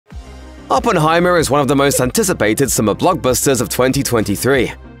Oppenheimer is one of the most anticipated summer blockbusters of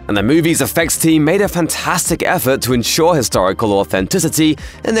 2023, and the movie's effects team made a fantastic effort to ensure historical authenticity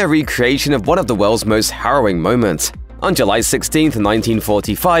in their recreation of one of the world's most harrowing moments. On July 16,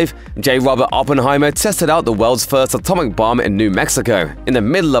 1945, J. Robert Oppenheimer tested out the world's first atomic bomb in New Mexico, in the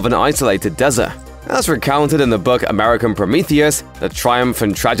middle of an isolated desert. As recounted in the book American Prometheus, The Triumph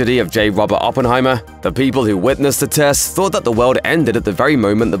and Tragedy of J. Robert Oppenheimer, the people who witnessed the test thought that the world ended at the very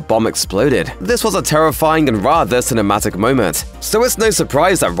moment the bomb exploded. This was a terrifying and rather cinematic moment. So it's no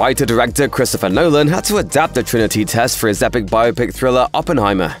surprise that writer-director Christopher Nolan had to adapt the Trinity test for his epic biopic thriller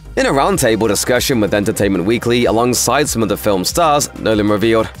Oppenheimer. In a roundtable discussion with Entertainment Weekly alongside some of the film's stars, Nolan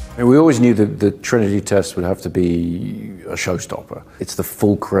revealed, "We always knew that the Trinity test would have to be a showstopper. It's the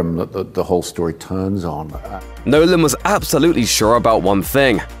fulcrum that the whole story turns on." Nolan was absolutely sure about one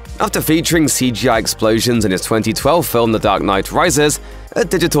thing. After featuring CGI explosions in his 2012 film The Dark Knight Rises, a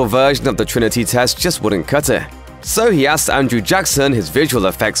digital version of the Trinity test just wouldn't cut it. So he asked Andrew Jackson, his visual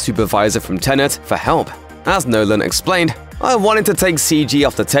effects supervisor from Tenet, for help. As Nolan explained, "I wanted to take CG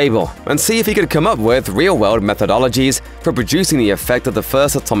off the table and see if he could come up with real-world methodologies for producing the effect of the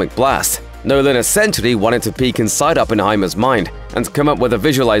first atomic blast." Nolan essentially wanted to peek inside Oppenheimer's mind and come up with a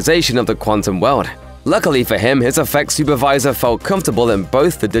visualization of the quantum world. Luckily for him, his effects supervisor felt comfortable in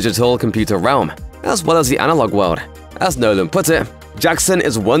both the digital computer realm as well as the analog world. As Nolan put it, "Jackson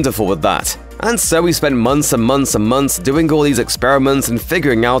is wonderful with that." And so we spent months and months and months doing all these experiments and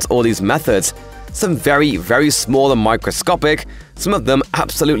figuring out all these methods. Some very, very small and microscopic, some of them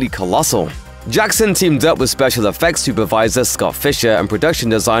absolutely colossal. Jackson teamed up with special effects supervisor Scott Fisher and production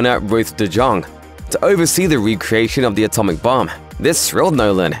designer Ruth DeJong to oversee the recreation of the atomic bomb. This thrilled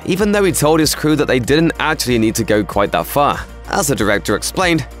Nolan, even though he told his crew that they didn't actually need to go quite that far. As the director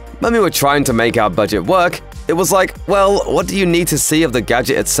explained, "When we were trying to make our budget work, it was like, well, what do you need to see of the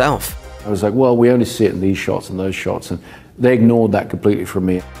gadget itself?" I was like, well, we only see it in these shots and those shots, and they ignored that completely from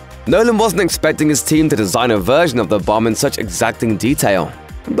me. Nolan wasn't expecting his team to design a version of the bomb in such exacting detail.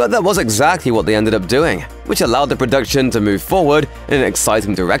 But that was exactly what they ended up doing, which allowed the production to move forward in an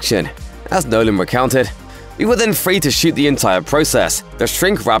exciting direction. As Nolan recounted, "We were then free to shoot the entire process, the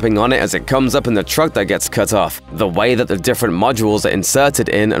shrink wrapping on it as it comes up in the truck that gets cut off, the way that the different modules are inserted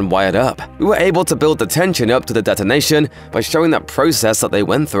in and wired up. We were able to build the tension up to the detonation by showing that process that they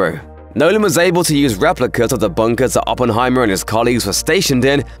went through." Nolan was able to use replicas of the bunkers that Oppenheimer and his colleagues were stationed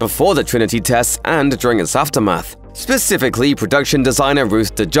in before the Trinity tests and during its aftermath. Specifically, production designer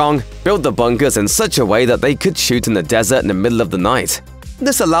Ruth DeJong built the bunkers in such a way that they could shoot in the desert in the middle of the night.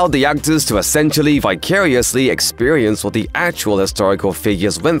 This allowed the actors to essentially vicariously experience what the actual historical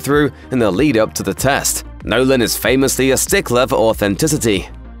figures went through in the lead-up to the test. Nolan is famously a stickler for authenticity,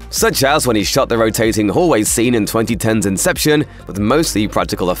 such as when he shot the rotating hallway scene in 2010's Inception with mostly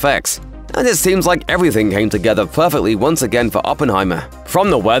practical effects. And it seems like everything came together perfectly once again for Oppenheimer, from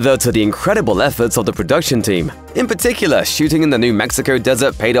the weather to the incredible efforts of the production team. In particular, shooting in the New Mexico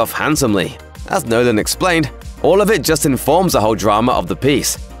desert paid off handsomely. As Nolan explained, all of it just informs the whole drama of the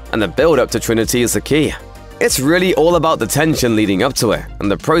piece, and the build-up to Trinity is the key. It's really all about the tension leading up to it and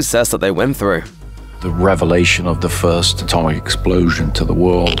the process that they went through. The revelation of the first atomic explosion to the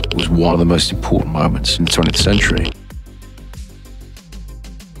world was one of the most important moments in the 20th century.